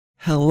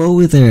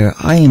Hello there,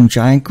 I am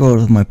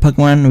GiantGrotle with my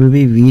Pokemon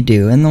Ruby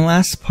redo. In the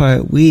last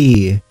part,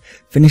 we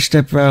finished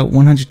up Route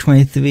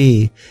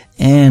 123,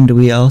 and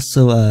we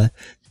also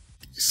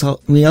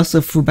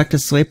flew back to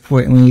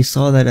Slateport, and we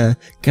saw that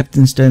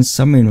Captain Stern's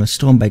submarine was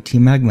stolen by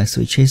Team Magma,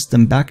 so we chased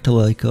them back to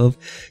Lily Cove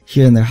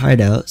here in their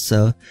hideout.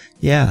 So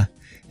yeah,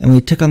 and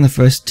we took on the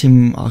first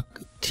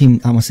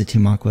I almost said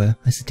Team Aqua.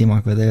 I said Team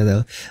Aqua there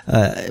though.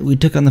 We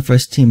took on the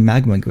first Team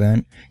Magma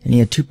Grunt, and he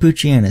had two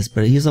Poochyannus,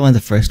 but he's only the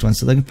first one,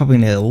 so they're probably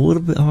gonna get a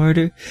little bit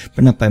harder,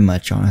 but not by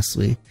much,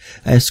 honestly.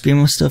 I have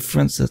Screamo still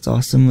front, so that's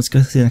awesome. Let's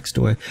go to the next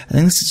door. I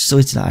think this is just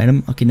always an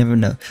item. Okay, never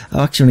know.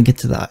 I actually want to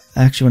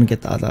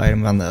get the other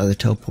item on the other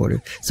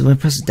teleporter. So when I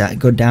press that,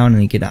 go down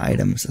and you get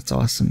items. That's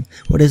awesome.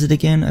 What is it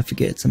again? I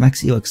forget. It's a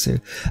Max Elixir.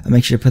 I'll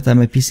make sure to put that on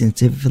my PC and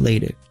save it for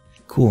later.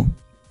 Cool.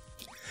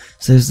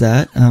 So there's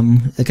that.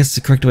 I guess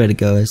the correct way to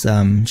go is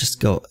just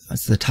go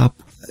to the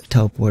top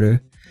teleporter,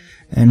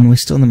 and we're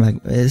still in the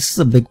this is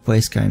a big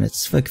place, kinda.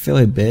 It's like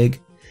fairly big.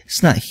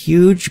 It's not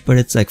huge, but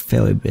it's like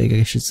fairly big,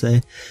 I should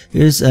say.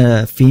 Here's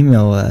a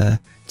female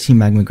Team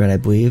Magma Grunt, I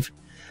believe.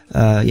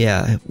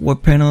 Yeah,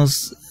 warp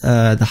panels.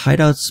 The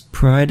hideouts,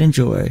 pride and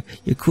joy.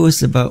 You're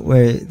curious about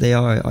where they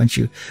are, aren't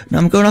you? Now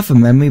I'm going off of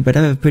memory, but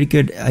I have a pretty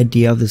good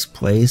idea of this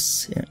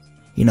place. Yeah.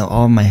 You know,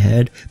 all in my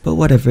head, but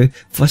whatever.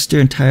 Fluster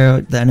and tire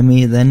out the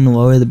enemy, then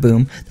lower the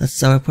boom.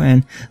 That's our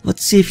plan.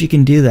 Let's see if you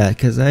can do that,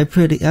 because I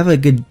have a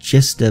good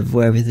gist of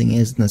where everything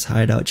is in this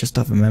hideout just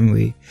off of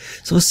memory.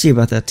 So let's see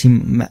about that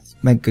Team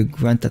Magma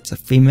Grunt. That's a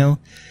female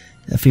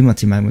Team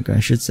Magma Grunt,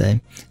 I should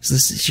say. So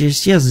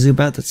she has a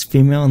Zubat that's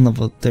female and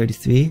level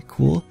 33.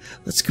 Cool.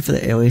 Let's go for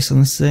the alias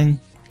on this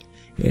thing.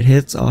 It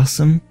hits,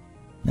 awesome.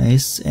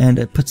 Nice, and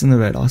it puts in the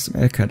red. Awesome.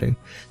 Air Cutter.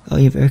 Oh,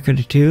 you have Air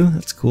Cutter too?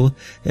 That's cool.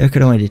 Air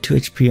Cutter only did 2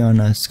 HP on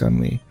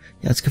Skarmory.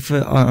 Yeah, let's go for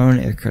our own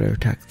Air Cutter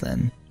attack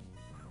then.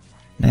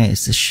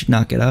 Nice. This should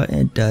knock it out, and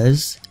it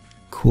does.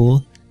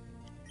 Cool.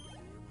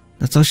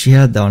 That's all she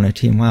had though on her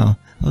team. Wow.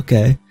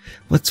 Okay.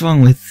 What's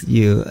wrong with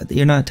you?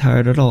 You're not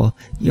tired at all.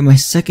 You're my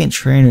second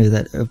trainer,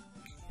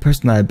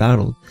 person that I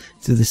battled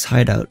through this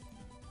hideout.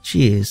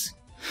 Jeez.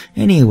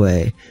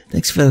 Anyway,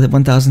 thanks for the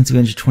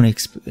 1,320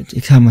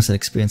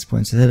 experience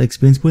points. I said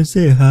experience points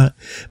there, huh?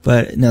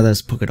 But no,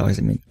 that's Pokédollars.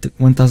 I mean,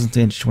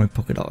 1,320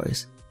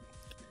 Pokédollars.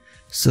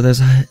 So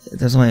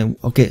there's only,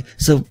 okay,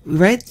 so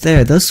right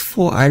there, those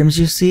 4 items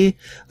you see,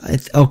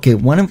 okay,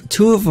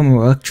 2 of them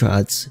are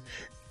Electrodes,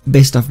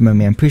 based off of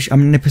memory. I'm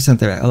 90%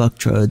 they're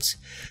Electrodes,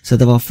 so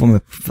they'll all form a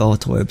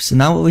Voltorbs. So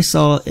now what we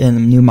saw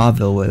in New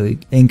Mauville, where we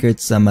anchored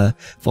some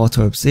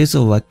Voltorbs, these are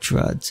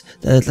Electrodes.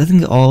 I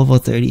think they're all level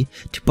 30.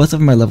 Both of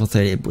them are level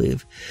 30, I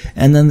believe.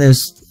 And then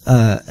there's,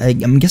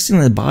 I'm guessing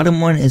the bottom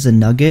one is a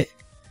Nugget.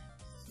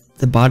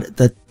 The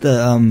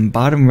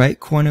bottom right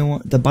corner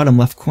one, the bottom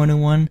left corner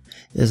one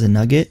is a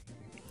Nugget,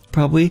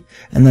 probably.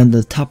 And then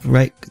the top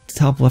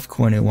left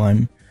corner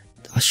one,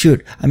 oh,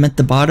 shoot, I meant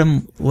the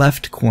bottom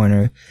left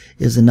corner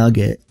is a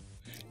Nugget,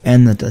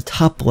 and the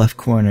top left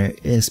corner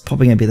is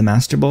probably gonna be the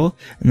Master Ball,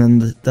 and then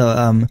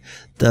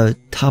the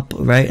top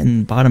right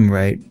and bottom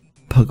right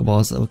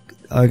Pokeballs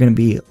are gonna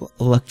be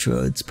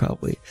Electrodes,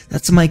 probably.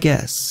 That's my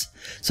guess.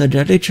 So did I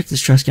already check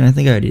this trash can? I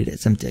think I already did.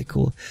 It's empty.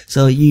 Cool.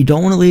 So you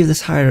don't want to leave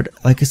this hideout,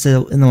 like I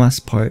said in the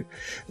last part,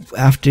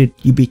 after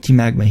you beat Team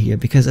Magma here,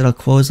 because it'll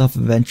close off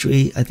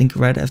eventually. I think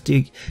right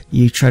after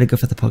you try to go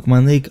for the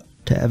Pokemon League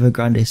to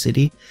Evergrande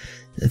City.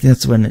 I think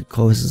that's when it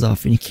closes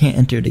off, and you can't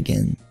enter it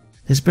again.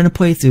 There's been a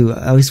playthrough,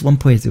 at least one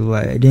playthrough,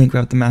 where I didn't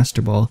grab the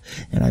Master Ball,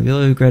 and I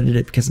really regretted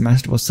it because the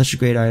Master Ball is such a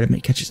great item.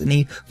 It catches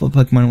any full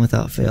Pokemon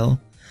without fail.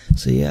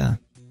 So yeah.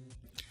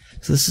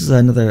 So this is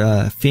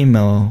another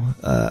female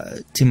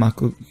Team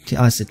Aqua.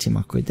 I said Team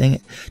Aqua. Dang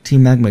it.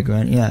 Team Magma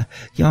Grunt. Yeah.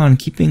 Yon,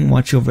 keeping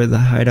watch over the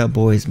hideout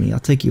boys me. I'll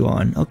take you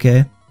on.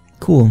 Okay.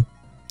 Cool.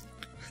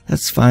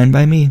 That's fine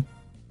by me.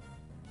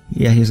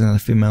 Yeah, here's another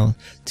female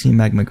Team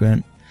Magma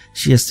Grunt.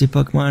 She has 3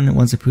 Pokemon,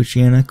 one's a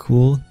Poochyannus,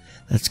 cool.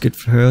 That's good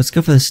for her. Let's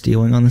go for the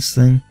Stealing on this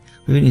thing.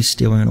 We haven't used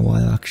Stealing in a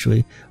while,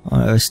 actually.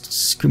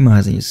 Screamo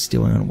hasn't used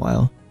Stealing in a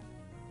while.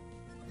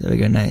 There we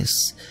go,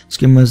 nice.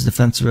 Screamo's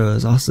defense row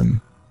is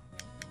awesome.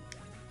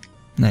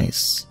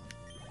 Nice.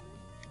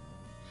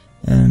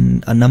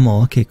 And a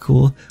Numel, okay,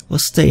 cool. We'll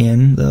stay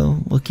in, though.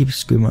 We'll keep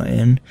Screamo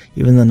in,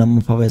 even though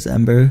Numel probably has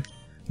Ember.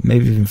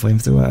 Maybe even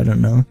Flamethrower, I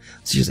don't know.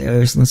 Let's use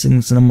Aerius on this thing.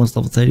 This Numel's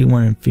level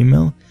 31 and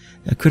female.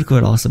 A critical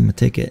hit, awesome, we'll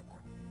take it.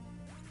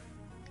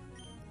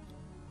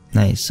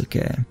 Nice,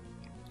 okay.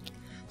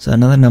 So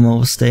another Numel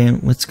will stay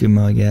in with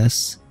Screamo, I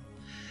guess.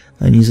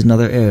 And use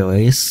another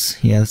Aerius.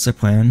 Yeah, that's our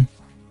plan.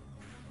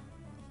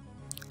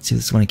 Let's see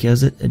if this one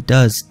kills it. It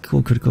does.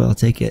 Cool, critical, I'll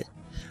take it.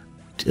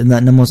 And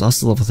that Numel is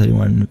also level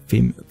 31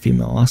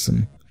 female,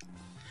 awesome.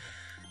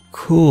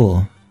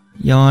 Cool.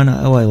 Yawn,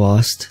 oh I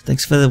lost.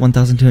 Thanks for the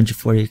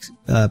 1,240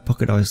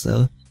 Pokédollars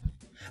though.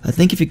 I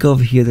think if you go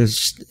over here, there's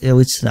just, it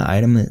leads to the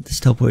item. This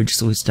teleporter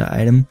just leads to the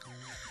item.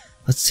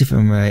 Let's see if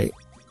I'm right.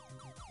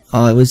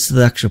 Oh, it leads to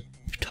the actual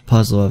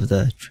puzzle of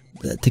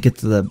to get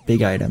to the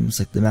big items,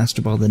 like the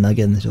Master Ball, the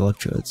Nugget, and the 2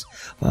 Electrodes.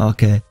 Wow,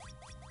 okay.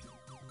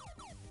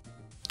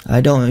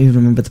 I don't even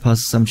remember the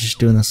process, so I'm just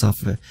doing this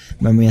off of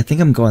memory. I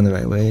think I'm going the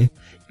right way.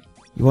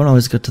 You won't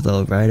always go to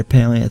the right,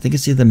 apparently. I think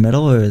it's either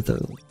middle or the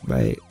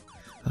right.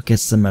 Okay,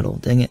 it's the middle.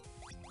 Dang it.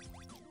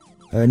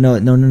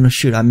 No,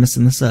 shoot, I'm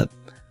messing this up.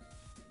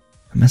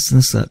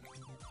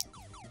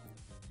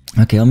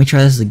 Okay, let me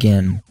try this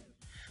again.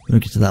 We're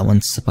gonna get to that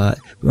one spot.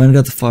 We want to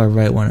go to the far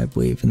right one, I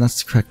believe, and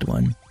that's the correct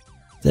one.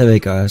 There we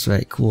go, that's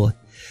right, cool.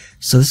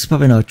 So this is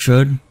probably an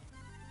outro.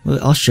 Well,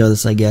 I'll show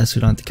this, I guess.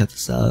 We don't have to cut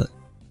this out.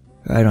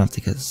 Or I don't have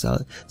to cut this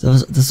out. So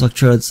this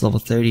Electrode's level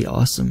 30,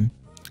 awesome.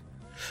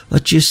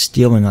 Let's use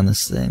stealing on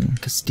this thing,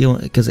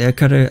 because air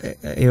cutter,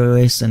 air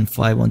race, and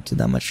fly won't do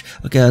that much.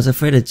 Okay, I was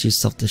afraid it'd use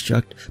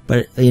self-destruct,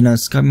 but you know,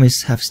 Scarm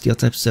race have steel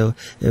type, so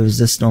it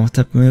resists normal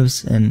type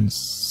moves, and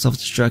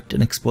self-destruct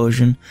and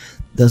explosion,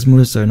 those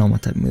moves are normal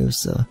type moves.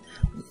 So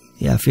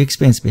yeah, free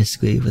experience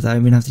basically, without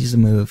even having to use a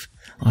move.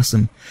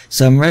 Awesome.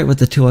 So I'm right with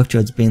the two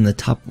Electrodes being the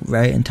top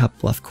right and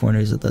top left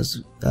corners of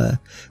those of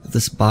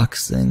this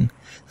box thing.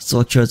 This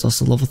Electrode's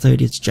also level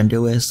 30, it's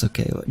genderless,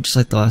 okay, just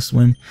like the last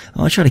one. I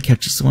want to try to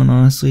catch this one,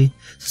 honestly.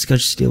 Just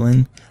catch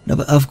stealing. No,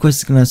 but of course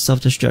it's gonna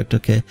self-destruct,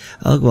 okay.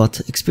 Well,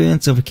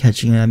 experience over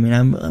catching it, I mean,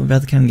 I'd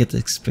rather kind of get the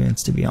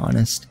experience, to be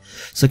honest.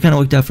 So it kind of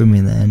worked out for me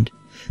in the end.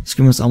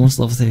 Screamer's almost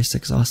level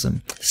 36,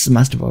 awesome. This is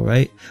Master Ball,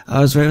 right?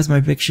 I was right with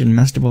my prediction.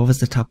 Master Ball was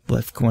the top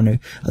left corner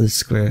of the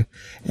square.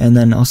 And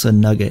then also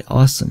Nugget,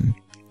 awesome.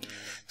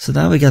 So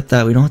now we got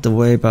that, we don't have to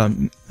worry about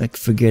like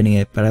forgetting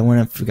it, but I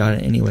wouldn't have forgotten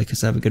it anyway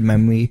because I have a good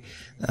memory.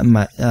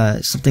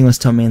 Something was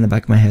telling me in the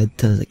back of my head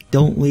to like,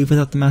 don't leave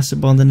without the Master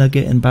Ball and the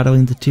Nugget and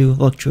battling the two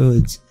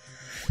Electrodes.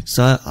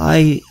 So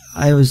I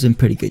was in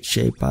pretty good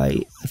shape.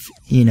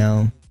 You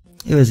know,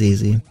 it was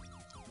easy.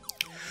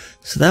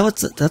 So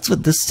that's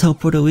what this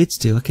teleporter leads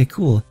to. Okay,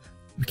 cool.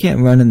 We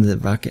can't run in the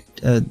rocket,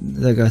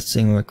 the guy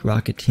saying like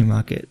rocket, Team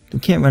Rocket. We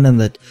can't run in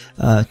the,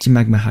 Team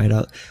Magma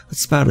Hideout.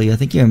 Let's battle you. I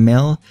think you're a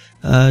male,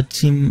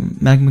 Team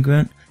Magma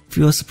Grunt.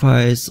 Fuel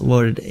supplies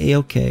loaded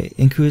A-OK.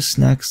 Increased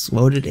snacks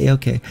loaded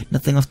A-OK.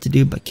 Nothing left to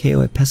do but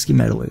KO a pesky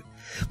meddler.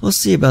 We'll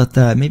see about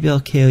that. Maybe I'll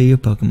KO your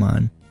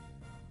Pokemon.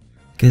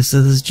 Okay,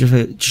 so this is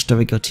just a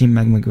regular Team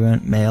Magma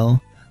Grunt,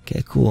 male.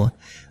 Okay, cool.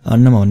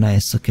 No,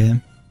 nice,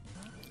 okay.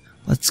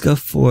 Let's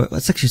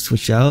actually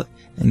switch out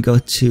and go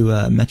to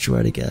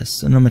Metroid, I guess.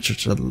 So no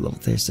Metroid level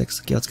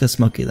 36. Okay, let's go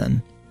Smokey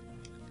then.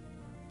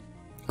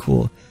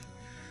 Cool.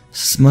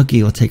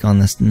 Smokey will take on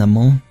this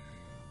Numel.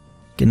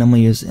 Okay,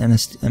 Numel use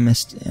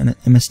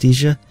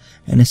anesthesia.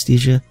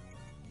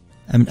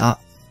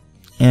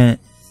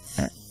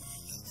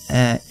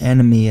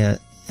 Anemia.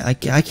 I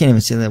can't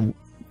even say that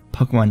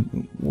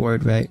Pokemon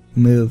word right.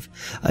 Move.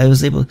 I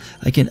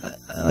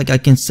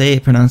can say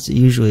it, pronounce it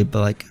usually,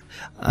 but like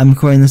I'm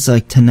recording this at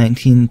like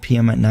 10:19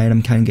 p.m. at night.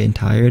 I'm kind of getting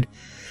tired,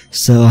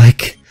 so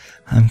like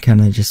I'm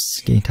kind of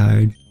just getting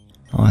tired,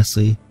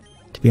 honestly,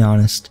 to be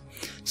honest.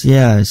 So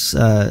yeah,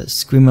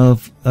 Screamo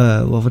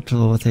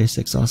level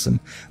 36, awesome.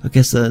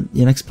 Okay, so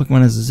your next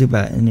Pokemon is a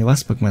Zubat, and your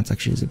last Pokemon's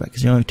actually a Zubat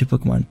because you only have two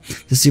Pokemon.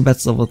 This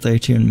Zubat's level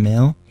 32 in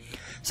male,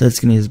 so it's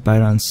gonna use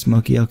Bite on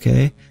Smokey.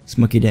 Okay,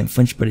 Smokey didn't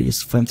flinch, but it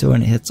used Flamethrower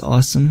and it hits,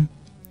 awesome.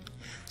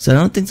 So I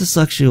don't think this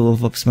will actually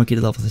level up Smokey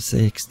to level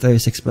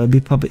 36, but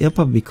it'll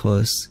probably be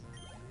close.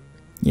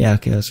 Yeah,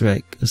 okay, I was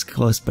right. It was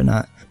close, but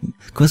no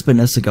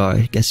cigar,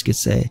 I guess you could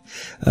say.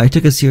 I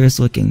took a serious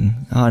licking.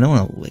 Oh, I don't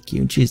want to lick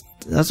you. Jeez,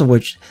 that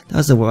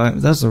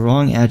was the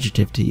wrong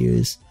adjective to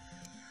use.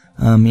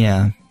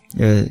 Yeah,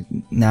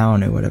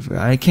 noun or whatever.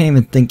 I can't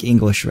even think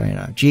English right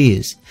now.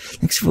 Jeez.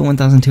 Thanks for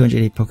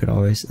 1,280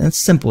 Pokédollars. And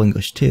it's simple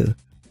English too.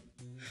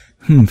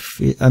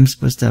 I'm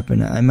supposed to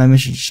happen. My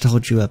mission is just to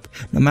hold you up.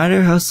 No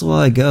matter how slow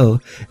I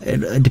go,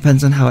 it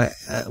depends on how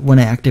when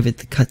I activate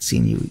the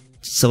cutscene, you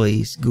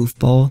silly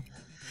goofball.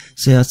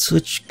 So yeah, let's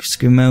switch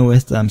Screamo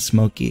with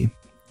Smokey,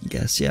 I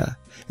guess, yeah.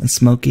 And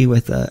Smokey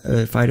with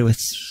Fighter with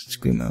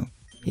Screamo.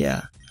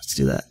 Yeah, let's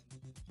do that.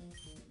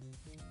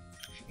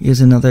 Here's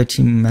another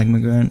Team Magma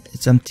Grunt.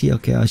 It's empty.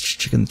 Okay, I was just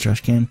checking the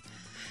trash can.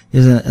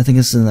 I think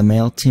this is the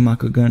male Team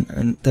Aqua Grunt.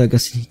 I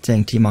guess he's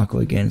saying Team Aqua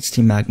again. It's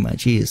Team Magma.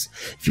 Jeez.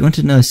 If you want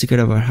to know a secret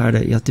about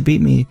Hideout, you have to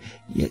beat me.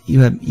 You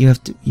have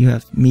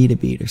me to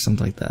beat or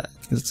something like that.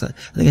 I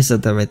think I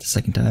said that right the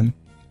second time.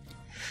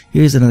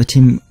 Here's another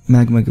Team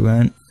Magma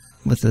Grunt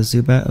with a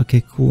Zubat.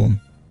 Okay, cool.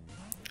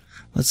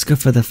 Let's go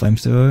for the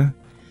Flamethrower.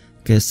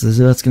 Okay, so the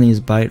Zubat's gonna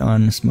use Bite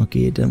on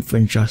Smokey. It didn't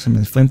flinch, awesome.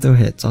 And the Flamethrower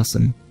hits,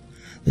 awesome.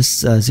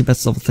 This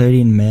Zubat's level 30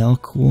 in male,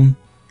 cool.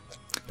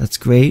 That's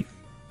great.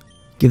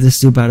 Give this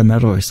Zubat a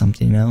medal or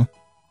something, you know?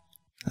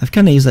 I've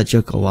kinda used that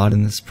joke a lot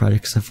in this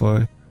project so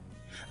far.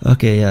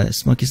 Okay, yeah,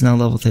 Smokey's now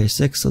level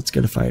 36, so let's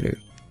get a Fighter.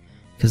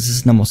 Because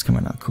this Numel's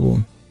coming out,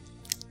 cool.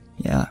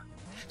 Yeah.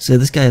 So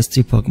this guy has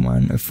 3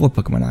 Pokemon, or 4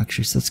 Pokemon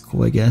actually, so that's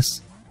cool, I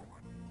guess.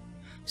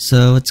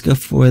 So let's go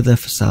for the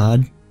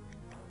Facade.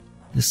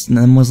 This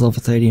Numel's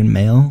level 30 in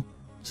male,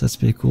 so that's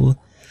pretty cool.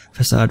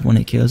 Facade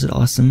 1-hit kills it,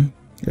 awesome.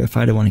 Or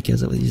Fighter 1-hit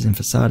kills it with using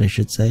Facade, I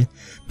should say.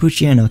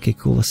 Poochyena, okay,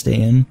 cool, we'll stay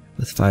in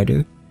with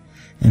Fighter.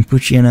 And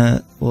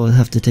Poochyena will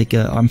have to take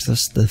an arm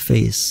thrust to the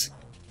face.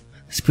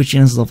 This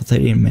Poochyena's level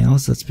 30 in male,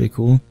 so that's pretty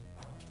cool.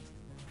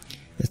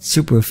 It's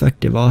super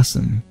effective,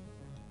 awesome.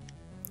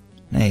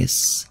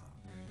 Nice.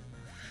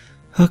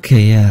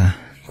 Okay, yeah,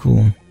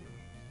 cool.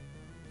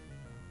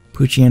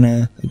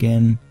 Poochyena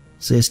again.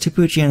 So there's 2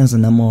 Poochyenas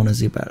and Numel and a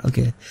Zubat.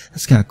 Okay,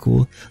 that's kinda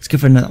cool. Let's go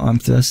for another arm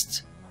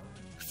thrust.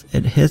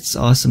 It hits,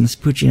 awesome. This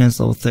Poochyena is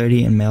level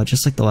 30 and male,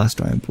 just like the last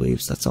one I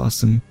believe, so that's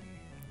awesome.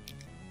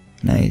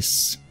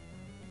 Nice.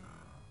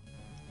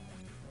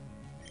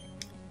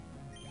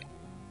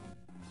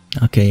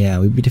 Okay, yeah,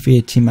 we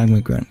defeated Team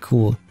Magma Grunt.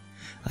 Cool.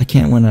 I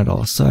can't win at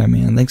all. Sorry,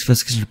 man. Thanks for the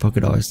 600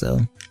 Pokédollars,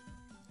 though.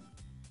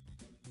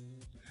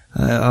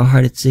 Our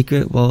hearted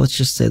secret? Well, let's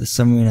just say the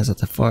submarine is at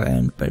the far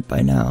end, but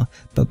by now,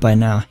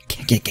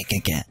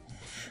 can't.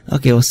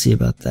 Okay, we'll see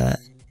about that.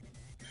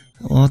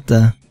 We'll have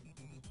to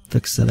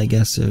fix that, I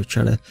guess, or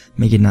try to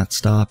make it not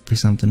stop or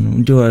something.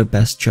 We'll do our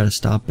best to try to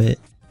stop it.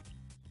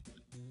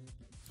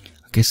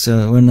 Okay,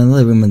 so we're in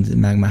another room in the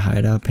Magma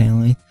Hideout,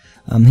 apparently.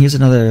 Here's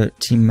another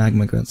Team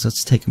Magma Grunt, so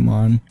let's take him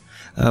on.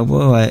 I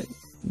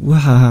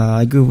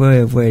grew weary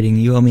of waiting.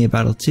 You owe me a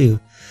battle too.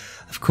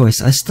 Of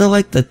course, I still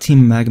like the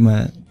Team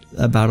Magma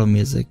battle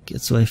music.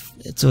 It's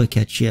really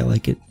catchy. I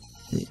like it.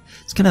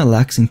 It's kind of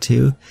relaxing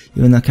too,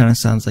 even though it kind of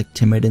sounds like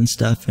timid and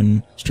stuff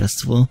and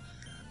stressful.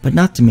 But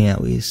not to me,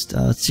 at least.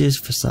 Let's use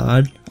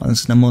Facade on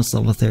this Numel. It's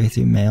level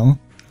 33 male.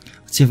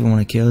 Let's see if it want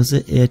to kills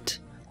it. It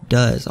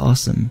does.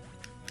 Awesome.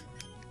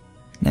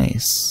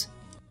 Nice.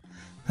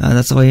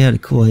 That's all you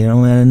had. Cool. You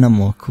only had a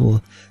Numel.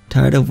 Cool.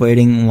 Tired of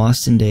waiting,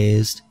 lost and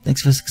dazed.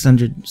 Thanks for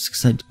 600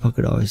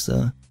 Pokédollars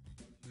though.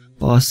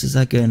 Boss, is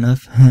that good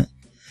enough?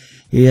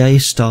 Yeah, you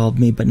stalled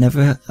me, but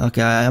never.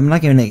 Okay, I'm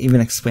not gonna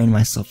even explain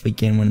myself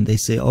again when they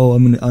say, "Oh,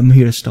 I'm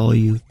here to stall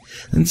you."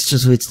 And this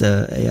just leads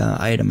to a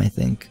item, I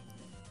think.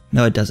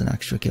 No, it doesn't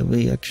actually. Okay,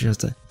 we actually have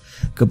to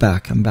go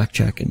back. I'm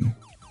backtracking.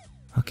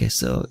 Okay,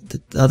 so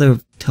the other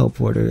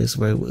teleporter is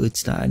where it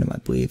leads to the item, I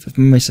believe, if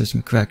memory serves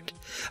me correct.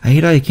 I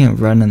hate how you can't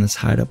run in this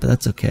hideout, but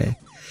that's okay.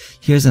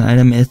 Here's an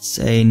item. It's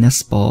a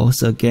nest ball.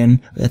 So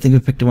again, I think we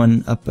picked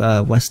one up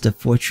west of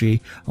Fortree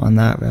on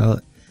that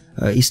route.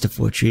 East of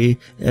Fortree.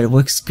 It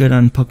works good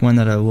on Pokemon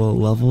that are low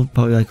leveled,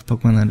 probably like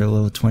Pokemon that are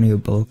level 20 or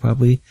below,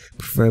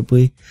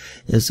 preferably.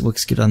 It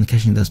works good on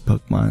catching those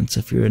Pokemon, so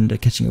if you're into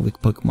catching a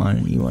weak Pokemon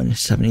and you want to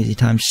just have an easy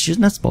time, just use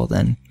Nest Ball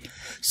then.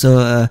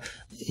 So,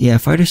 yeah,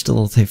 Fighter's still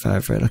level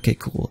 35, right? Okay,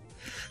 cool.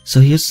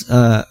 So here's,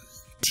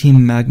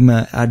 Team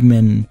Magma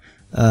admin,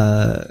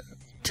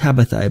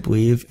 Tabitha, I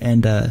believe,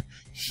 and,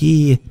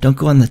 don't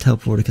go on the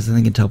teleporter, because I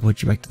think it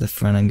teleports you back to the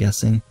front, I'm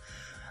guessing.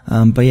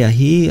 But yeah,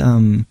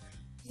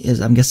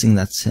 I'm guessing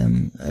that's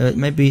him. It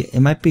might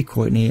be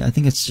Courtney. I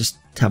think it's just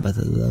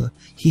Tabitha though.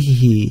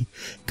 Hee.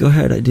 Go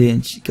ahead, I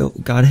didn't.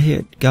 Got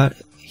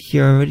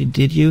here already,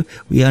 did you?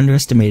 We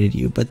underestimated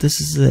you, but this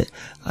is it.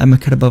 I'm a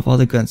cut above all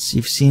the grunts.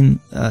 You've seen,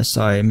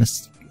 sorry,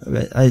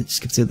 I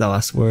skipped through that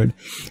last word.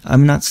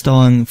 I'm not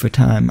stalling for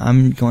time.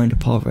 I'm going to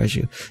pulverize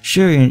you.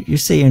 Sure, you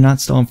say you're not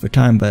stalling for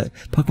time, but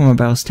Pokemon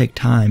battles take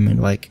time,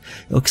 and like,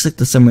 it looks like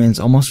the submarine's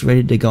almost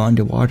ready to go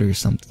underwater or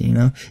something, you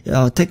know?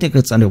 Technically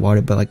it's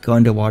underwater, but like go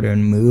underwater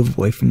and move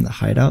away from the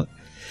hideout.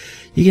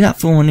 You cannot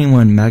fool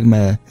anyone,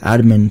 Magma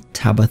admin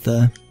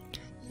Tabitha.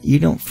 You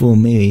don't fool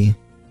me.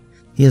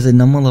 He has a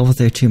Numel level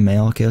 32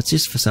 male. Okay, let's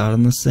use Facade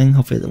on this thing.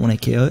 Hopefully when I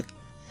kill it,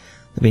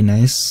 that'd be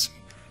nice.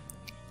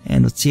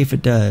 And let's see if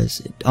it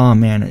does. Oh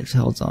man, it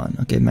holds on.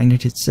 Okay,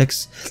 magnitude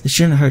 6. This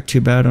shouldn't hurt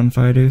too bad on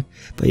Fighter,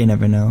 but you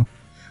never know.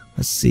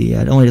 Let's see.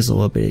 It only does a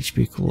little bit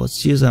HP. Cool.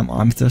 Let's use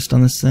arm thrust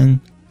on this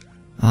thing.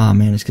 Oh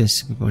man, it's gonna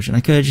super potion.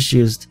 I could have just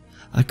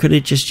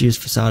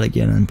used Facade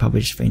again and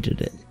probably just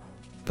fainted it.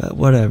 But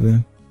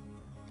whatever.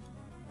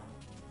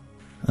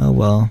 Oh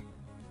well.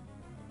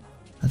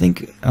 I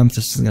think arm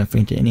thrust is gonna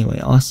faint it anyway.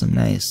 Awesome,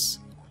 nice.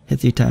 Hit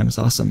 3 times.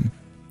 Awesome.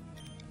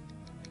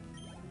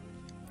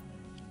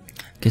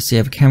 Okay, so you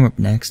have a camera up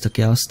next.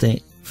 Okay, I'll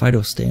stay. Fido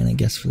will stay in, I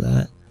guess, for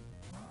that.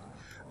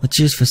 Let's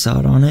use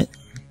Facade on it.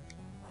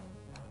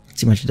 Let's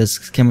see how much it does.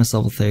 Camera's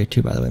level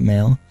 32, by the way,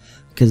 male.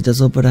 Because it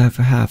does a little bit of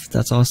half.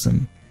 That's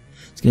awesome.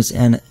 It's gonna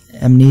say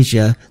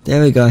amnesia.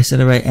 There we go. I said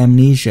it right.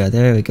 Amnesia.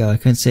 There we go. I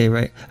couldn't say it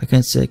right. I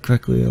couldn't say it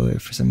correctly earlier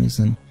for some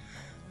reason.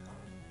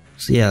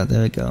 So yeah,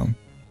 there we go.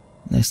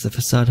 Nice. The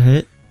Facade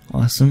hit.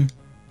 Awesome.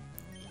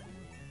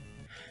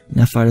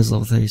 Now Fido's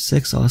level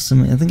 36.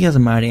 Awesome. I think he has a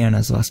Mightyena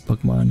as the last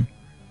Pokemon.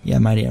 Yeah,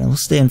 Mightyena. We'll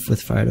stay in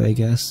with Fido, I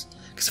guess.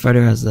 Because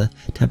Fido has the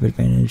type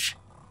advantage.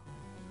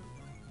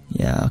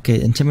 Yeah, okay.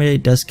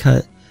 Intimidate does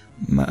cut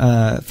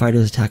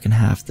Fido's attack in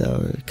half,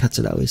 though. Or it cuts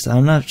it at least.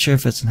 I'm not sure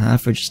if it's in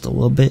half or just a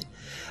little bit.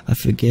 I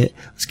forget.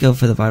 Let's go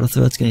for the Vital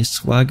Throw. It's going to use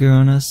Swagger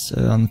on us.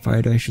 On the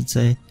Fido, I should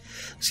say.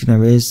 It's going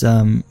to raise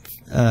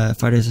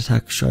Fido's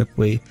attack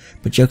sharply.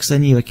 But joke's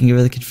on you. I can get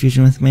rid of the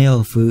confusion with my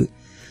Yellow Fruit.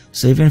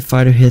 So even if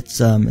Fido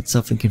hits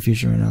itself in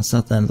confusion right now, it's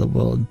not the end of the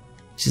world.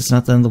 It's just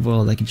not the end of the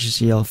world. I can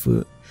just Yellow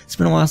Fruit. It's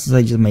been a while since I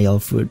used my Yellow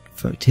Fruit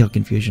for tail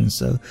confusion,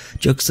 so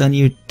joke's on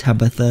you,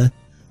 Tabitha.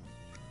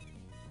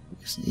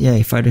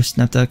 Yay, fighter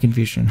snapped out of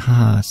confusion.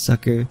 Haha,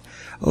 sucker.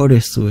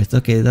 Odor Sleuth.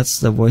 Okay, that's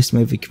the voice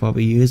move we could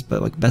probably use,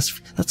 but like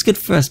that's good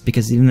for us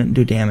because he didn't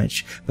do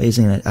damage by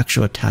using an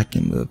actual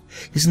attacking move.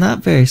 He's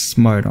not very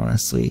smart,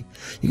 honestly.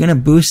 You're gonna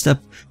boost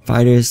up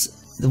fighters.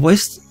 The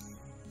voice,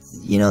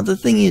 you know, the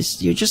thing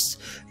is,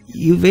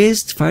 you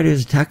raised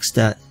fighters' attack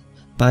stat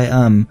by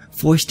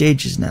 4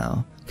 stages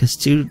now, cause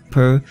 2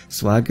 per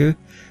swagger,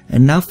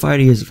 and now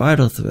fighter uses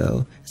vital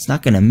throw. It's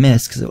not gonna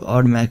miss because it will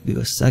automatically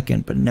go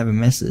second, but it never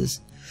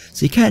misses.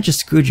 So you kinda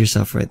just screwed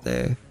yourself right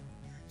there.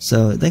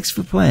 So, thanks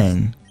for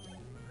playing.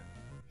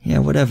 Yeah,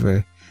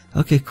 whatever.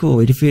 Okay, cool.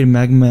 We defeated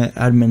Magma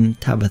Admin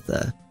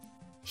Tabitha.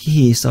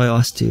 Hee, so I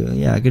lost too.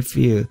 Yeah, good for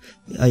you.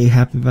 Are you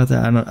happy about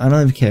that? I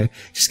don't even care.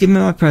 Just give me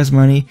my prize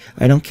money.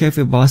 I don't care if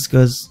your boss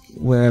goes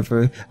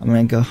wherever. I'm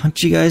gonna go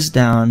hunt you guys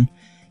down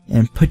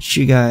and put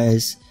you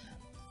guys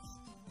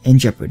in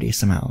jeopardy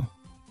somehow.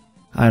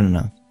 I don't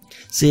know.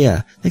 So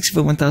yeah, thanks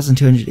for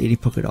 1,280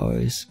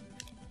 Poké-Dollars.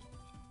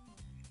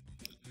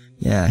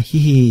 Yeah,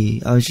 hee.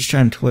 I was just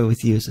trying to toy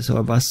with you, so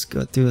our boss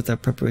go through with our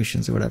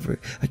preparations or whatever.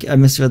 I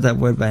misread that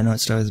word, but I know it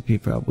starts with a P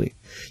probably.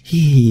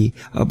 Hee.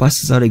 Our boss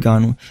has already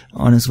gone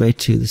on his way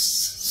to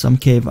some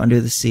cave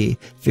under the sea.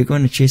 If you're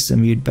going to chase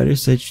him, you'd better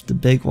search the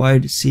big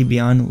wide sea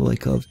beyond Woolly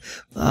Cove.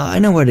 I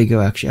know where to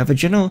go actually. I have a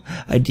general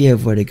idea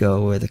of where to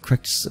go, where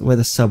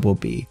the sub will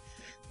be.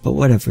 But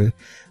whatever.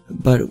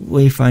 But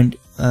will you find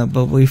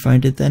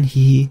it then?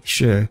 Hee.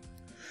 Sure.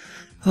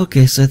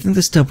 Okay, so I think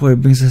this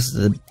teleport brings us to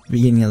the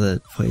beginning of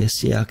the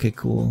place. Yeah, okay,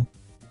 cool.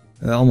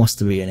 Almost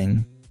the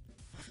beginning.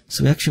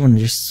 So we actually want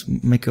to just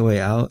make our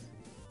way out.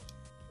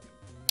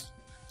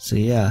 So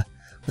yeah,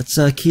 let's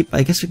I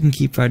guess we can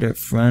keep right up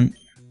front.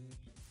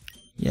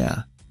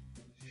 Yeah.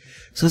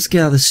 So let's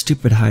get out of this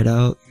stupid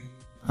hideout.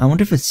 I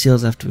wonder if it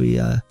seals after we,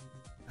 I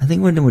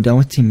think when we're done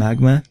with Team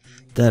Magma,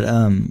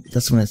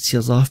 that's when it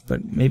seals off,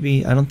 but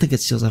maybe, I don't think it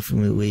seals off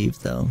when we leave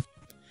though.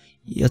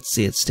 Let's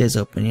see, it stays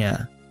open,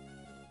 yeah.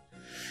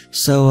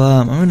 So,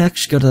 I'm gonna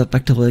actually go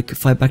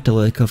fly back to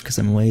Lily Cove because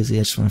I'm lazy. I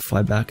just want to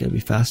fly back. It'll be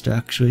faster,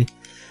 actually.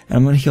 And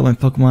I'm gonna heal my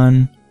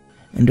Pokemon.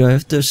 And do I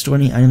have to store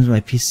any items on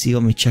my PC?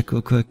 Let me check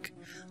real quick.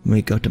 Let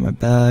me go to my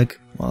bag.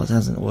 Well, it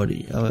hasn't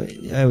loaded.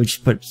 I would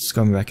just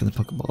score me back in the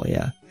Pokeball,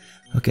 yeah.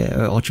 Okay,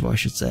 or Ultra Ball, I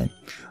should say.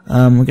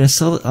 I'm gonna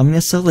sell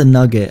the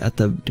Nugget at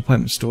the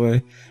department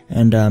store,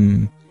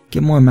 and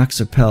get more Max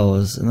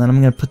Repels, and then I'm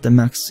gonna put the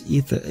Max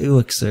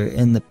Elixir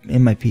in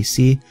my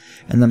PC,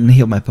 and then I'm gonna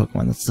heal my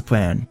Pokemon. That's the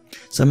plan.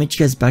 So I'll meet you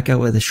guys back out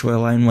where the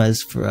shoreline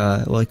was for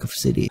Lily Cove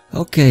City.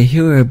 Okay,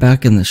 here we're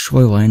back in the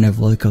shoreline of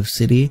Lily Cove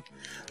City.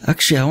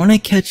 Actually, I want to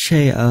catch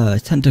a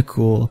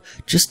Tentacool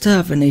just to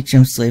have an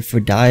HM slave for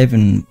Dive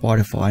and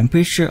Waterfall. I'm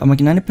pretty sure, I'm like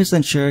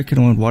 90% sure I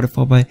can win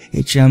Waterfall by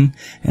HM,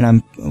 and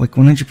I'm like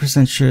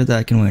 100% sure that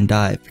I can win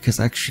Dive, because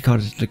I actually caught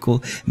a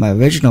Tentacool in my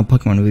original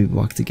Pokemon Movie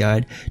Walk the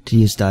Guide to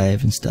use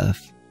Dive and stuff.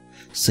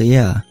 So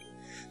yeah.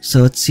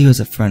 So let's see who's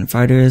the front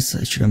fighters.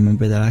 I should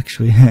remember that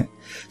actually.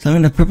 So I'm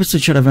gonna purposely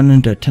try to run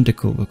into a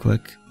Tentacool real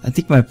quick. I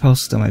think my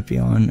pulse still might be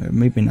on, or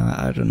maybe not,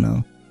 I don't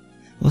know.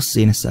 We'll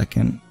see in a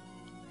second.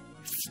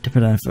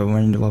 Depending on if I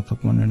went into a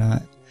Pokemon or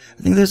not.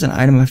 I think there's an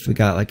item I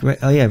forgot, like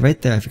oh yeah, right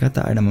there, I forgot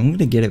the item. I'm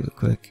gonna get it real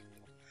quick.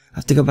 I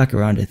have to go back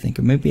around, I think,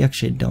 or maybe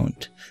actually I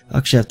don't. I'll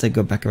actually have to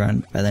go back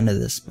around by the end of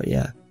this, but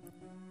yeah.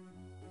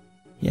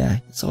 Yeah,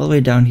 it's all the way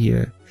down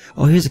here.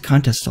 Oh, here's a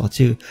contest stall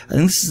too. I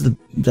think this is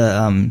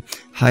the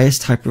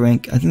highest hyper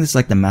rank. I think this is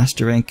like the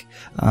master rank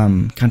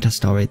contest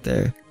stall right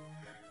there.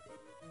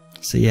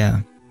 So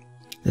yeah,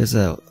 there's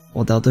a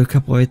old elder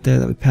couple right there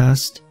that we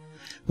passed.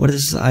 What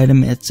is this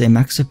item? It's a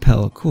Max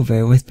Repel. Cool,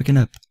 very worth picking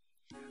up.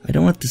 I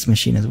don't know what this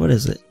machine is. What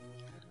is it?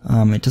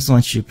 It doesn't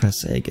want you to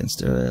press A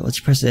against it. Or it lets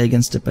you press A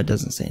against it, but it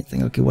doesn't say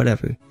anything. Okay,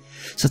 whatever.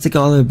 So I have to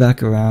go all the way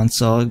back around.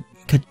 So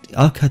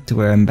I'll cut to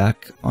where I'm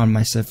back on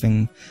my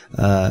surfing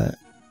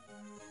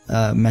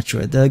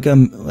Metroid.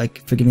 I'm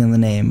like forgetting the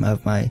name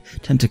of my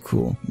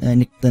Tentacool.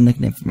 The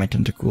nickname for my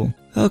Tentacool.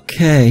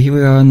 Okay, here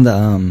we are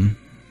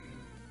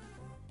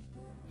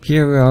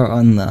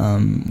on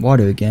the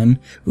water again.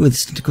 Ooh,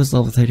 this Tentacool's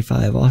level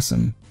 35.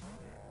 Awesome.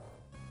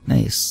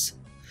 Nice.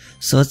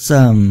 So let's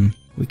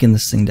weaken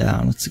this thing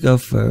down. Let's go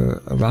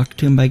for a Rock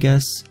Tomb, I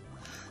guess.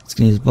 It's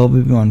gonna use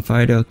Bulbaby on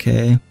Fighter.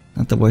 Okay,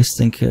 not the worst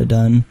thing could have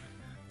done.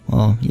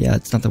 Well, yeah,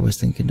 it's not the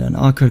worst thing could have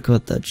done. Oh, critical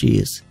with that.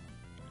 Jeez.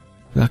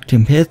 Rock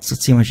Tomb hits.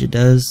 Let's see how much it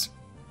does.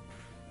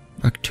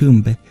 Rock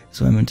Tomb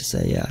is what I meant to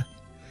say. Yeah.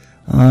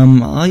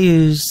 I'll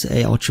use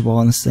a Ultra Ball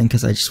on this thing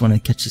because I just want to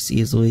catch this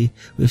easily.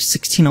 We have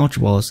 16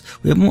 Ultra Balls.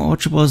 We have more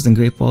Ultra Balls than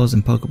Great Balls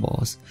and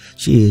Pokeballs.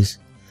 Jeez.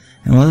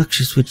 And we'll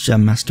actually switch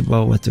Master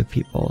Ball with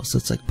Repeat Ball. So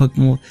it's like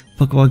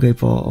Pokeball, Great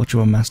Ball, Ultra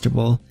Ball, Master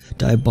Ball,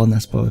 Dive Ball,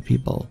 Nest Ball,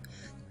 Repeat Ball.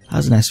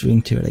 Has a nice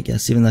ring to it, I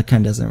guess, even though it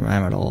kind of doesn't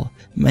rhyme at all.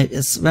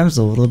 It rhymes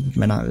a little bit,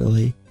 but not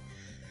really.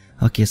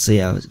 Okay, so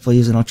yeah, if we'll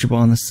use an Ultra Ball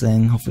on this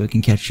thing, hopefully we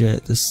can catch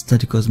it. This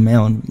Tentacool's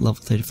male on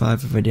level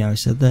 35, if I didn't already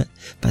said that.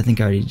 But I think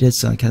I already did,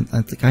 so I kind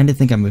of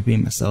think I'm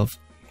repeating myself.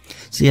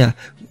 So yeah,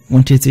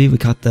 1, 2, 3, we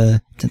caught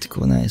the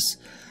Tentacool, nice.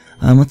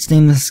 Let's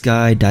name this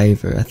guy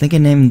Diver. I think I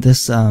named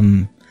this,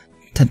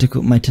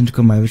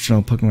 my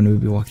original Pokemon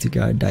Ruby walkthrough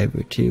guide,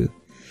 Diver too,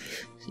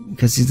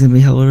 because he's gonna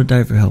be a little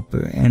diver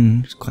helper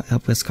and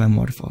help us climb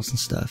waterfalls and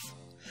stuff.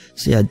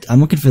 So yeah, I'm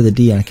looking for the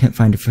D and I can't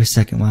find it for a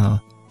second. Wow.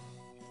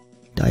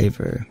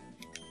 Diver.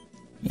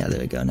 Yeah,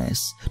 there we go.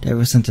 Nice.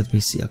 Diver sent to the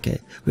PC. Okay,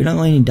 we don't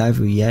really need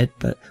Diver yet,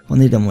 but we'll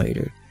need them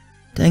later.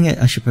 Dang it!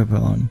 I should put it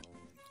on.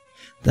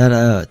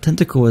 That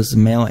tentacle was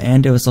male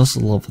and it was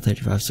also level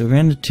 35. So we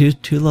ran into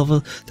two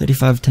level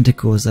 35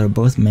 tentacles that are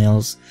both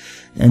males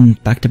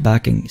and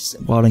back-to-back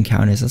wild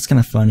encounters. That's kind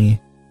of funny.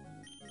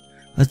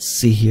 Let's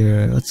see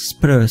here. Let's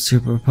put a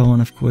super repel on,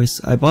 of course.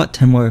 I bought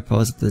 10 more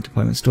repels at the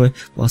department store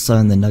while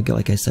selling the nugget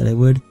like I said I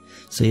would.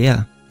 So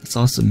yeah, that's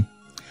awesome.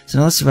 So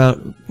now that's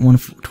Route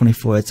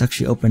 124. It's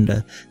actually open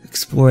to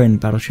explore and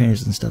battle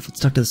trainers and stuff. Let's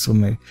talk to the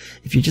swimmer.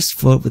 If you just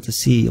float with the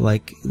sea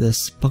like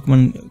this,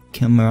 Pokemon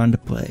come around to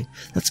play.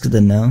 That's good to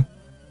know.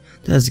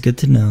 That is good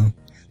to know.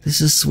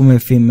 This is swimmer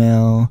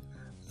female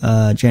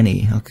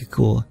Jenny. Okay,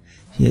 cool.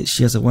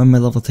 She has a 1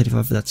 level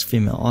 35. That's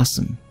female.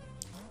 Awesome.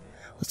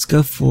 Let's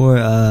go for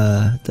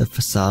the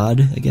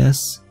facade, I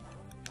guess.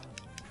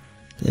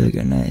 There we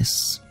go.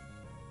 Nice.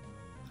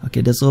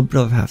 Okay, does a little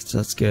bit of half, so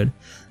that's good.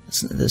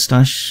 The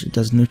Astonish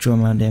does neutral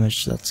amount of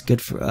damage, so that's good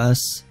for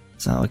us.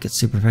 It's not like it's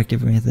super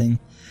effective or anything.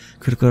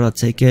 Critical, I'll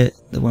take it.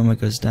 The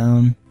Wormwood goes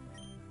down.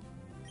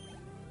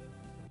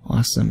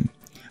 Awesome.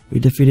 We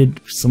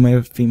defeated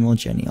somewhere female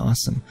Jenny.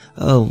 Awesome.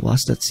 Oh,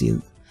 lost that seed.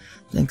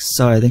 Thanks.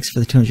 Sorry, thanks for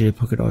the 280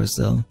 Pokédollars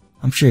though.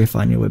 I'm sure you'll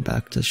find your way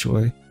back to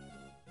shore.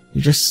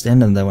 You're just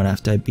standing there when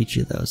after I beat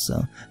you though, so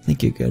I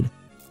think you're good.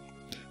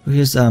 Well,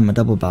 here's a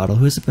double battle.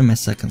 Who's up in my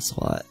second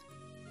slot?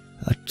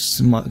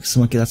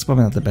 Smokey. That's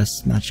probably not the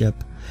best matchup.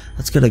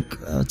 Let's go to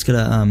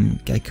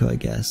Geico, I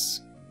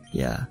guess.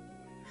 Yeah.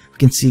 We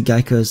can see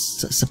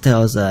Geico's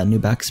Subtile's new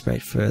back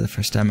sprite for the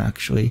first time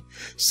actually.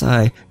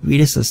 Sigh.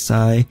 Rita says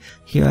sigh.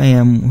 Here I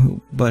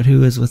am, but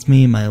who is with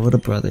me? My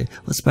little brother.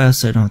 Let's battle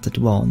so I don't have to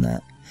dwell on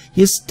that.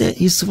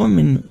 He's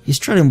swimming. He's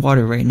treading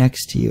water right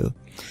next to you.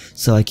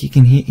 So like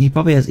he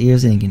probably has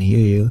ears and he can hear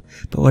you.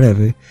 But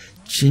whatever.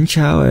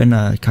 Chinchou and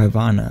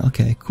Carvana.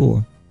 Okay,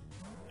 cool.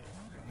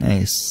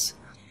 Nice.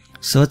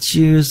 So let's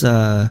use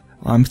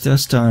Arm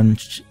Thrust on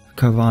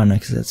Carvana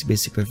because that's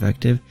basically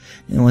effective,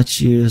 and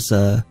let's use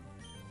a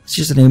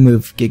new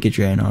move Giga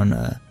Drain on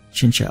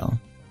Chinchou.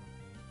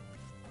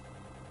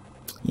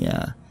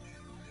 Yeah,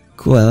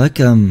 cool.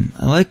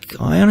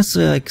 I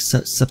honestly like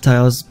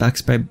Subtile's back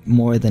sprite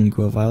more than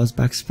Grovile's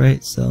back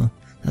sprite, so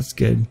that's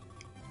good.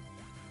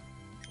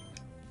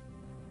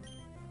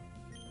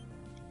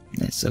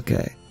 Nice.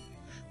 Okay.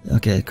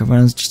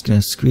 Carvana's just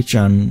gonna screech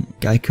on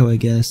Geico, I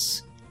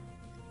guess.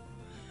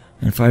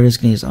 And Fighter's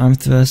gonna use Arm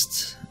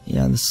Thrust.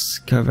 Yeah, this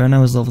Carvana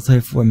was level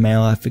 34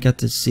 male. I forgot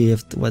to see I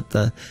think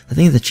the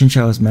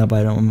Chinchou was male,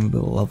 but I don't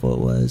remember what level it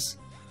was.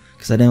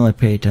 Because I didn't really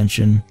pay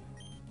attention.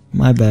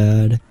 My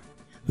bad.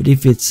 We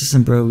defeated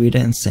System Bro, Rita,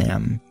 and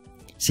Sam.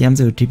 Sam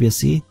through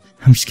TPSC?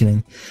 I'm just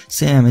kidding.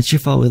 Sam, it's your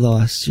fault we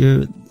lost.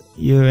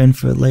 You're in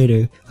for it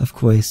later, of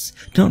course.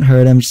 Don't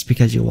hurt him just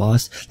because you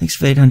lost. Thanks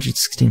for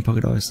 816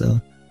 Pokédollars though.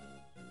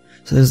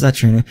 So there's that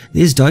trainer.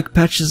 These dark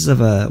patches of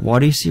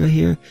water you see right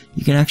here,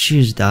 you can actually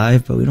use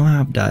dive, but we don't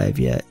have dive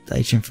yet,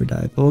 the HM for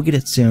dive, but we'll get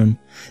it soon.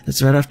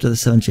 It's right after the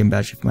 7 gym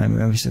badge if my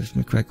memory serves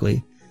me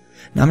correctly.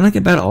 Now I'm not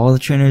gonna battle all the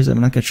trainers, I'm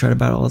not gonna try to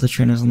battle all the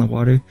trainers on the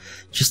water,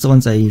 just the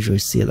ones I usually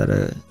see that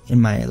are in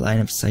my line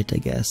of sight, I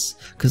guess.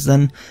 Cause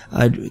then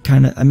I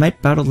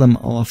might battle them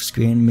all off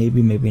screen,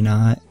 maybe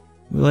not.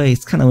 Really,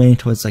 it's kinda leaning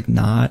towards like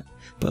not,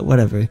 but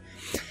whatever.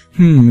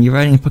 You're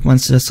riding a Pokemon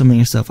instead of swimming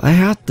yourself.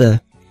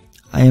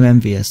 I am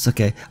envious.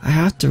 Okay, I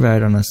have to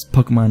ride on a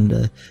Pokemon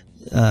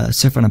to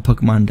surf on a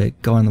Pokemon to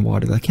go in the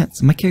water.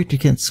 My character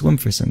can't swim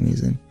for some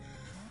reason.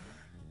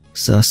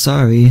 So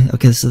sorry.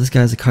 Okay, so this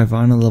guy's a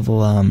Carvana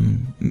level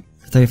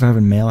 35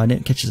 in male. I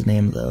didn't catch his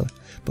name though,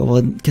 but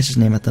we'll catch his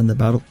name at the end of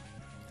the battle.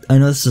 I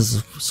know this is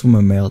a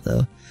swimmer male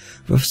though.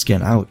 Rough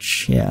skin.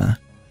 Ouch. Yeah.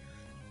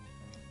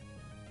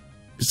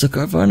 So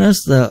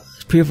Carvana's the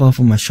pre-evolved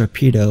from my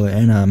Sharpedo,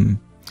 and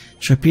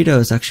Sharpedo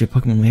is actually a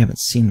Pokemon we haven't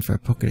seen for our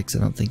Pokedex, I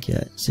don't think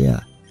yet. So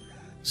yeah.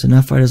 So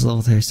now Fighter's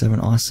level 37,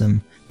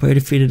 awesome. Player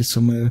defeated a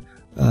swimmer,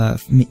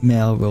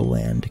 male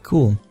Roland.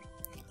 Cool.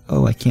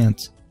 Oh, I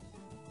can't.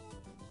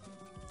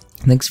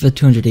 Thanks for the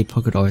 208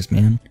 Pokédollars,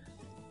 man.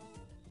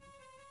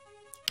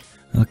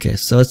 Okay,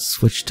 so let's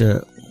switch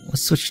to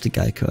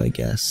Geico, I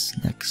guess,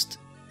 next.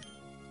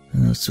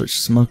 And let's switch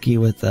Smokey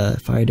with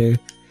Fighter,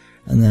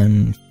 and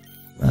then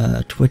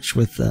Twitch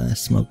with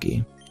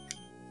Smokey.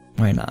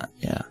 Why not?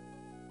 Yeah.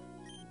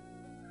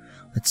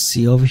 Let's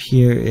see, over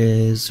here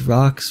is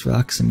rocks,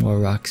 and more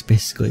rocks,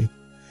 basically.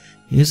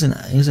 Here's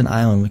an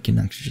island we can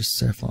actually just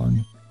surf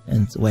on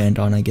and land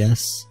on, I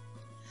guess.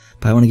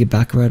 But I want to get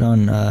back right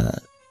on,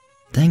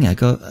 dang,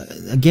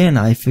 again,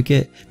 I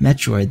forget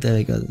Metroid, there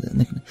we go.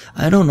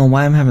 I don't know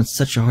why I'm having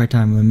such a hard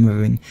time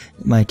remembering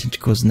my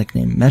Tentacle's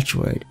nickname,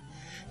 Metroid.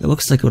 It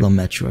looks like a little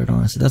Metroid,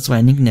 honestly. That's why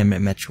I nicknamed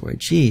it Metroid.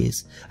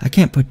 Jeez, I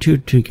can't put two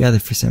together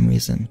for some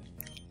reason.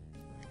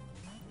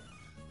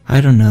 I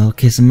don't know.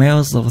 Okay, so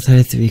Marow's level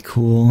 33,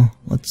 cool.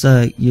 Let's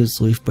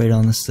use Leaf Blade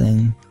on this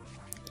thing.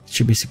 It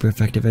should be super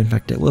effective. In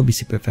fact, it will be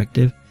super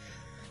effective.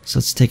 So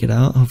let's take it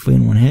out, hopefully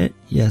in one hit.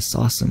 Yes,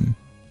 awesome.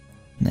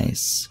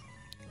 Nice.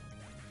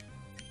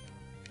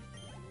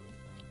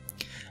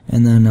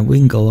 And then a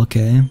Wingull,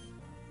 okay.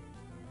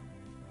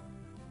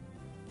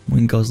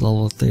 Wingull's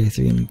level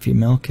 33 and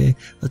female, okay.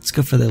 Let's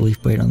go for the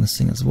Leaf Blade on this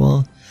thing as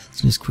well.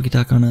 Let's use Quick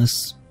Attack on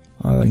us.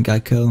 Oh, and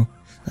Geico.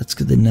 That's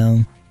good to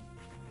know.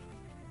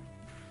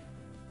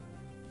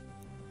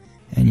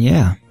 And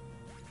yeah.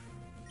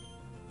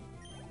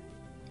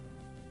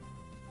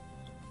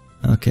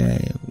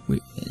 Okay,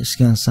 we're just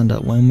gonna send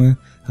out one more.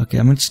 Okay,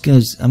 I'm gonna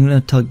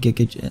tell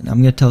Geico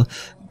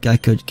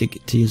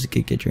to use a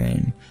Giga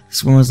Drain.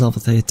 This one was level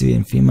 33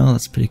 and female.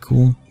 That's pretty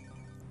cool.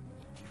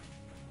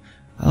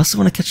 I also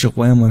want to catch a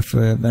Whammer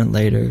for an event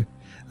later,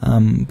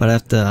 but I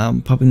have to.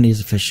 I'm probably gonna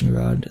use a fishing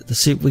rod.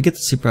 We get the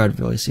super rod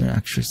really soon,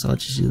 actually, so I'll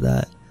just do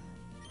that.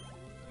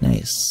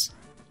 Nice.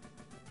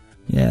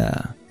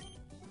 Yeah.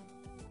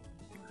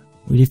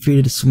 We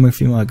defeated a swimmer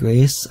female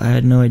Grace. I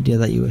had no idea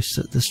that you were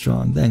this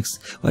strong. Thanks.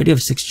 Well, I do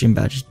have 6 gym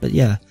badges, but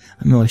yeah,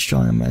 I'm really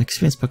strong. I'm an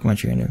experienced Pokemon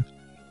trainer.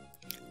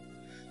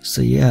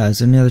 So yeah, is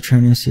there any other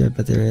trainers here?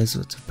 But there is.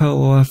 It's a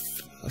Power Off,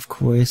 of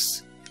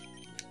course.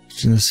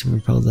 Using the Super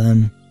Repel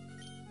then.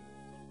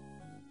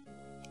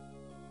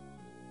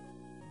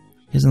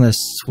 Here's another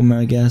swimmer,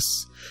 I guess.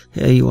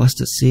 Hey, you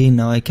lost at sea?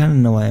 No, I kind of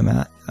know where I'm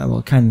at.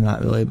 Well, kind of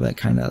not really, but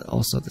kind of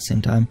also at the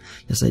same time.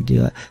 Yes, I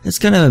do. It's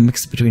kind of a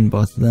mix between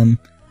both of them.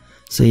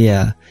 So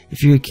yeah,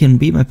 if you can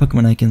beat my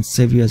Pokemon, I can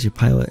save you as your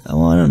pilot.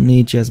 Well, I don't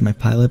need you as my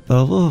pilot, but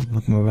I will have a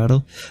Pokemon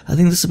battle. I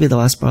think this will be the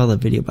last part of the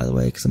video, by the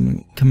way, because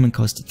I'm coming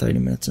close to 30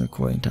 minutes in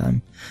recording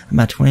time. I'm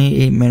at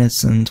 28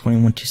 minutes and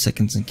 21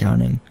 seconds and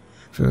counting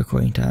for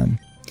recording time.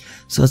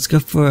 So let's go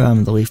for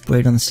the Leaf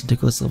Blade on the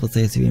Tentacles, level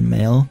 33 in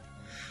male.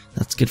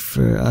 That's good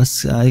for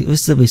us. It will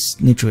still be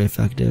neutrally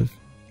effective.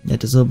 Yeah, it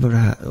does over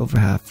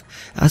half.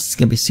 Us is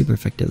gonna be super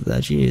effective though,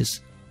 jeez.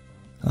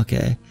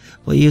 Okay,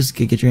 we'll use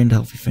Giga Drain to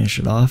help you finish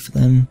it off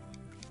then.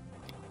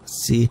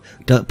 Let's see.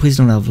 Please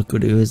don't have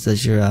Liquid Ooze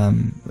as your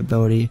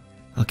ability.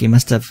 Okay, you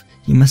must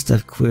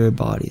have Clear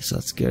Body, so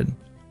that's good.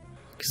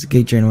 Because the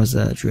Giga Drain was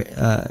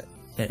an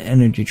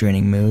energy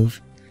draining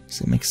move,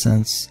 so it makes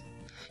sense.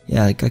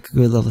 Yeah, I got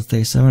good level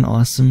 37,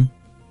 awesome.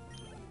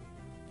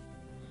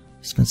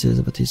 Spencer is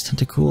about to use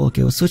Tentacool.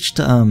 Okay, we'll switch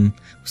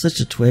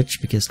to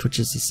Twitch because Twitch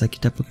is the Psychic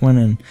type Pokemon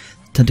and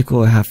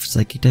Tentacool are half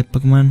Psychic type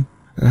Pokemon.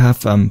 Or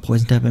half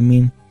Poison type, I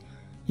mean.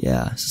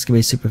 Yeah, so it's gonna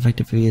be super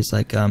effective if we use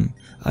like I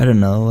don't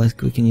know, like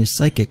we can use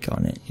Psychic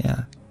on it,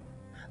 yeah.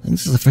 I think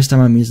this is the first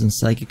time I'm using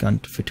Psychic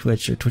for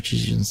Twitch, or Twitch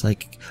is using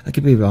Psychic. I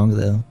could be wrong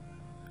though.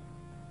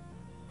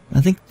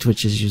 I think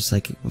Twitch has used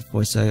Psychic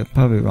before, so I'm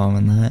probably wrong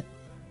on that.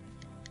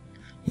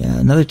 Yeah,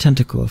 another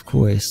Tentacle, of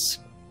course.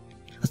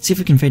 Let's see if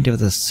we can faint it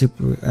with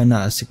a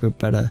not a super,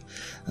 but a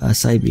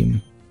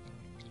Psybeam.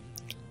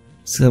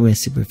 It's gonna be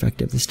super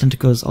effective. This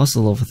Tentacle is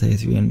also level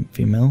 33 and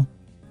female.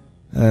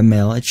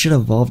 Male. It should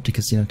have evolved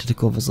because, you know,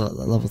 Tentacle was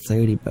level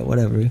 30, but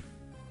whatever.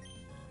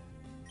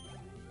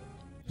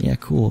 Yeah,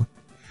 cool.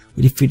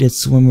 We defeated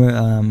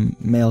swimmer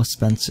male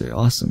Spencer.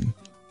 Awesome.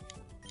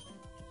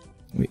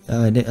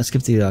 I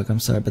skipped the dog, I'm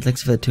sorry, but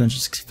thanks for the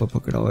 264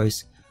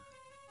 Poké-Dollars.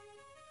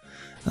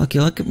 Okay,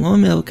 let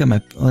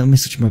me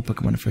switch my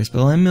Pokemon first,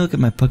 but let me look at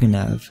my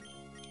Pokénav.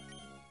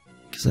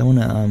 Because I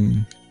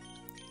wanna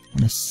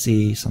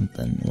see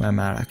something where I'm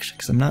at actually,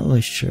 because I'm not really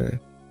sure.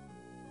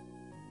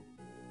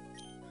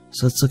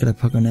 So let's look at our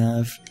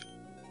Pokénav.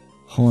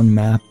 Horn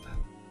map.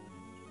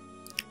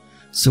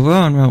 So we're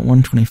on Route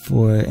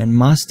 124, and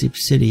Moss Deep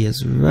City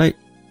is right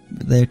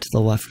there to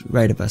the left,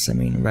 right of us,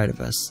 right of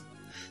us.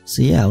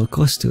 So yeah, we're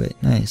close to it,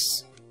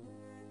 nice.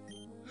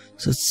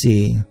 So let's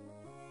see.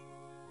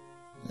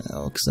 It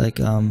looks like,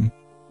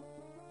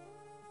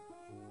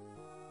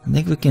 I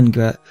think we can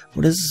grab,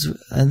 what is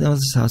this? I know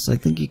this house, I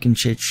think you can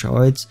trade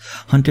shards.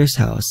 Hunter's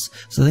house.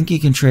 So I think you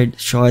can trade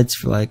shards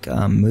for like,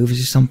 moves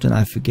or something.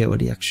 I forget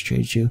what he actually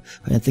trades you.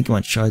 But I think I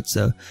want shards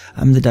though.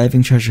 I'm the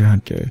diving treasure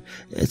hunter.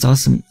 It's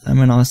awesome. I'm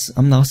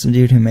the awesome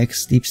dude who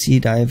makes deep sea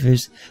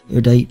dives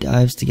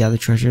to gather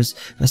treasures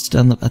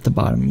rested at the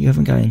bottom. You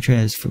haven't got any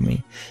treasures for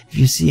me. If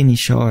you see any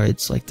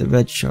shards, like the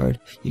red shard,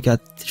 you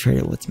got to trade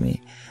it with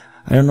me.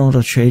 I don't know what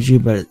I'll trade you,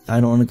 but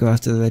I don't want to go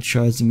after the red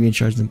shards and green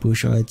shards and blue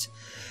shards.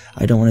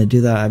 I don't want to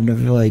do that. I've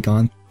never really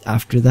gone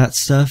after that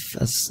stuff.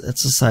 It's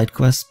a side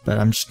quest, but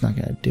I'm just not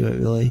gonna do it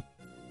really.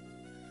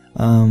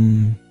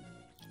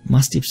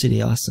 Moss Deep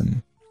City,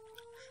 awesome.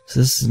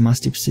 So this is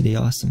Moss Deep City,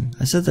 awesome.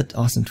 I said that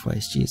awesome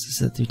twice. Jeez, I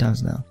said it 3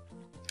 times now.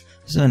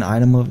 Is there an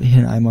item over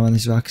here? An item on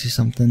these rocks or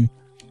something?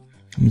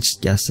 I'm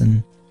just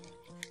guessing.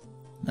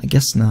 I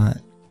guess not.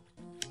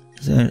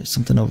 Is there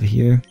something over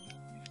here?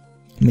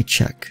 Let me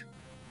check.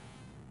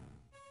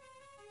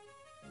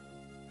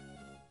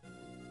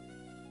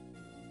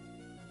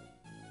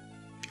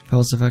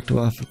 Repel's effective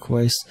off, of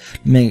course.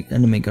 Let me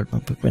go to my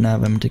Pokemon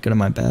Nav. I'm gonna take it out of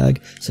my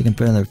bag so I can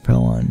put another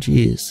repel on.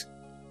 Jeez.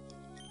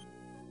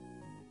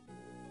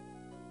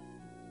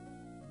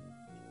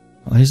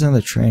 Oh, here's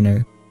another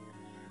trainer.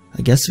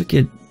 I guess we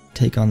could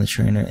take on the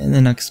trainer in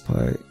the next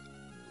part.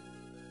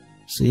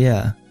 So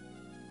yeah.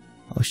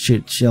 Oh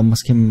shoot, she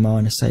almost came in my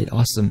line of sight.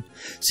 Awesome.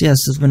 So yeah,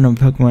 this has been a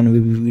Pokemon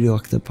video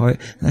walkthrough part.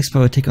 The next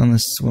part we'll take on the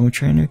swimmer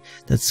trainer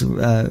that's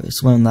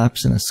swimming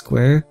laps in a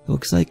square, it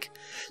looks like.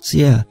 So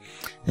yeah.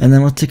 And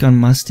then we'll take on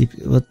Musty,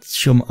 we'll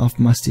show him off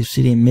Musty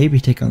City and maybe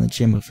take on the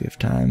gym if we have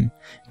time.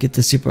 Get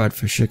the Super Rod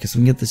for sure, because we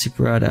can get the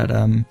Super Rod at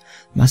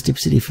Musty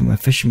City from a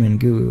fisherman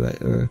guru,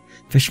 or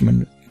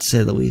fisherman to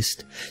say the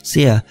least. So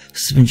yeah,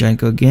 this has been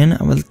GiantGrotle again.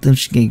 I'm gonna let them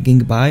getting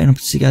goodbye, and I hope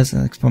to see you guys in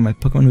the next part of my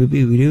Pokemon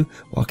video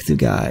walkthrough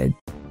guide.